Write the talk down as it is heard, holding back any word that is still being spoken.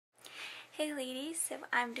Hey ladies, so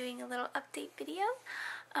I'm doing a little update video.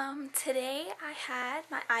 Today I had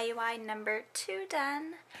my IUI number 2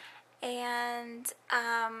 done, and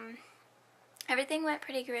everything went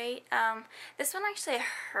pretty great. This one actually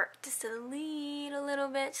hurt just a little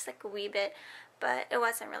bit, just like a wee bit, but it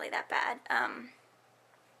wasn't really that bad.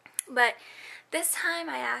 But this time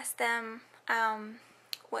I asked them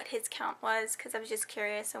what his count was, because I was just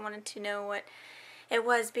curious. I wanted to know what it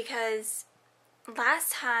was, because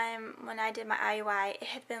last time when I did my IUI, it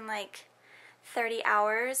had been like 30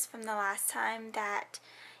 hours from the last time that,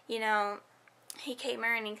 he came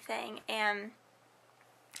or anything, and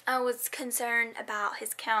I was concerned about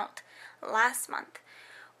his count last month.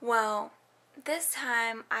 Well, this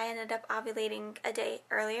time I ended up ovulating a day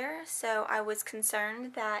earlier, so I was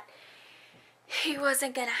concerned that he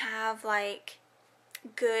wasn't gonna have like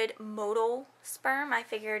good motile sperm. I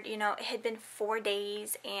figured, it had been 4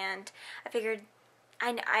 days, and I figured,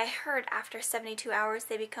 I heard after 72 hours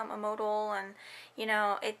they become motile, and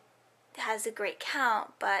it has a great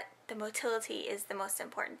count, but the motility is the most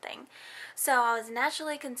important thing. So I was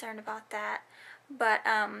naturally concerned about that, but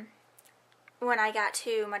when I got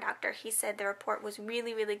to my doctor, he said the report was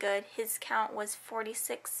really good. His count was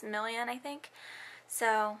 46 million, I think.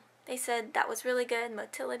 So they said that was really good,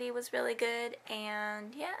 motility was really good,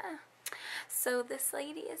 and yeah. So this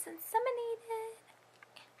lady is inseminated.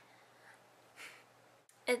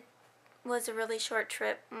 It was a really short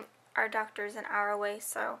trip. Our doctor's an hour away,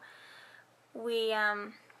 so we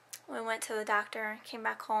went to the doctor, came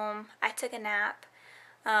back home. I took a nap,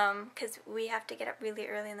 because we have to get up really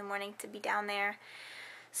early in the morning to be down there.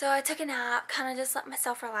 So I took a nap, kind of just let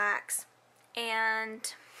myself relax,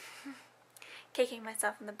 and kicking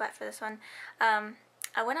myself in the butt for this one.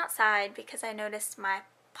 I went outside because I noticed my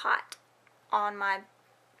pot on my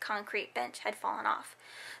concrete bench had fallen off.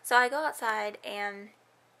 So I go outside and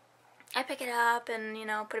I pick it up and,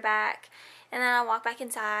 put it back, and then I walk back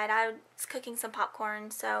inside. I was cooking some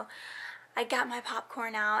popcorn, so I got my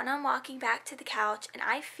popcorn out, and I'm walking back to the couch, and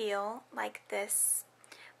I feel like this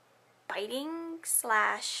biting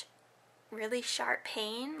 / really sharp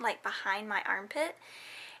pain, like behind my armpit,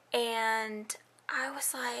 and I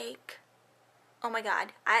was like, oh my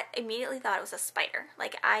god. I immediately thought it was a spider.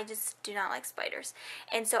 Like, I just do not like spiders.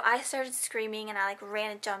 And so I started screaming, and I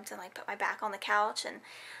ran and jumped and put my back on the couch, and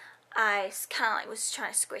I kind of was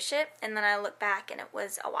trying to squish it, and then I looked back and it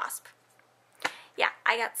was a wasp. Yeah,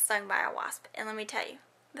 I got stung by a wasp, and let me tell you,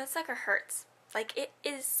 that sucker hurts. Like, it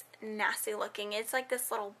is nasty looking. It's like this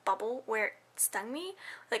little bubble where it stung me,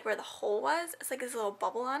 like where the hole was. It's like this little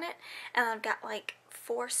bubble on it, and I've got like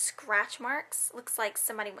 4 scratch marks. Looks like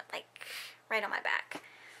somebody went right on my back.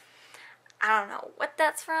 I don't know what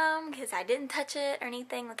that's from, because I didn't touch it or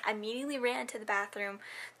anything. Like, I immediately ran to the bathroom,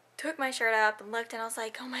 took my shirt up and looked, and I was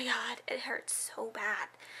like, oh my god, it hurts so bad.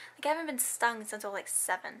 Like, I haven't been stung since I was like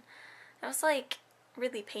 7. It was like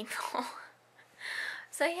really painful.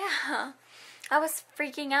 So yeah, I was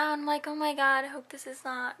freaking out. I'm like, oh my god, I hope this is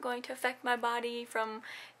not going to affect my body from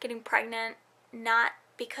getting pregnant. Not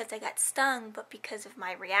because I got stung, but because of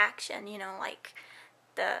my reaction, like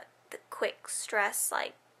the quick stress,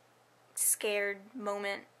 like scared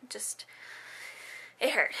moment, just,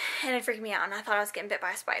 it hurt, and it freaked me out, and I thought I was getting bit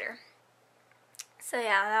by a spider. So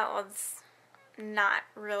yeah, that was not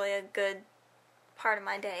really a good part of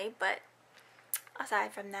my day, but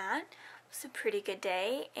aside from that, it was a pretty good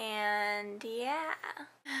day, and yeah.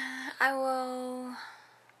 I will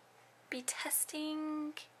be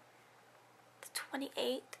testing the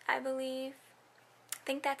 28th, I believe. I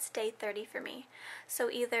think that's day 30 for me. So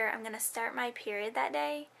either I'm going to start my period that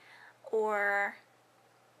day, or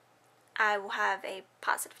I will have a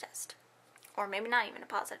positive test. Or maybe not even a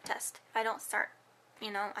positive test. If I don't start,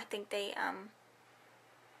 I think they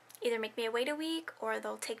either make me wait a week, or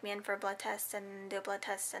they'll take me in for a blood test and do a blood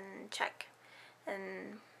test and check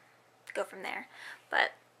and go from there.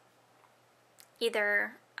 But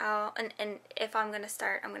either and if I'm going to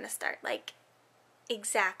start, I'm going to start like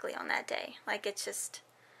exactly on that day. Like, it's just,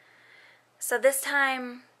 so this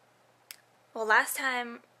time, well, last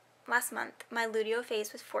month, my luteal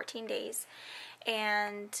phase was 14 days,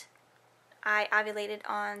 and I ovulated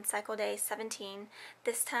on cycle day 17.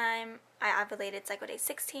 This time, I ovulated cycle day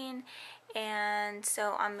 16, and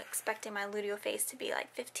so I'm expecting my luteal phase to be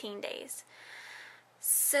like 15 days.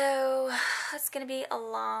 So it's going to be a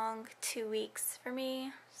long 2 weeks for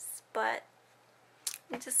me, but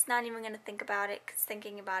I'm just not even going to think about it, because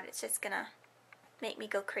thinking about it's just going to make me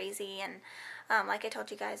go crazy. And like I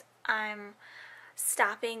told you guys, I'm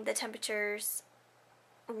stopping the temperatures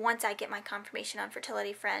once I get my confirmation on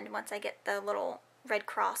Fertility Friend, once I get the little red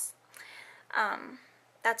cross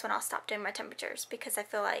that's when I'll stop doing my temperatures, because I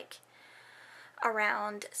feel like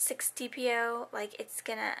around 6 DPO, like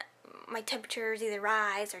my temperatures either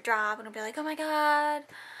rise or drop, and I'll be like, oh my god,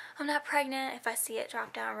 I'm not pregnant, if I see it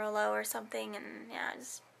drop down real low or something. And yeah, I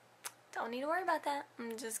just don't need to worry about that.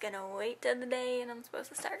 I'm just gonna wait till the day and I'm supposed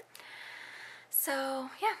to start. So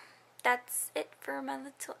yeah, that's it for my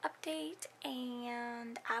little update,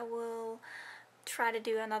 and I will try to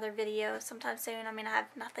do another video sometime soon. I mean, I have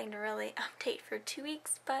nothing to really update for 2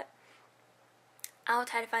 weeks, but I'll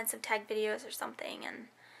try to find some tag videos or something,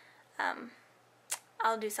 and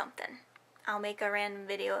I'll do something. I'll make a random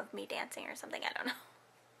video of me dancing or something, I don't know.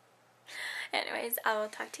 Anyways, I will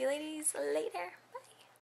talk to you ladies later.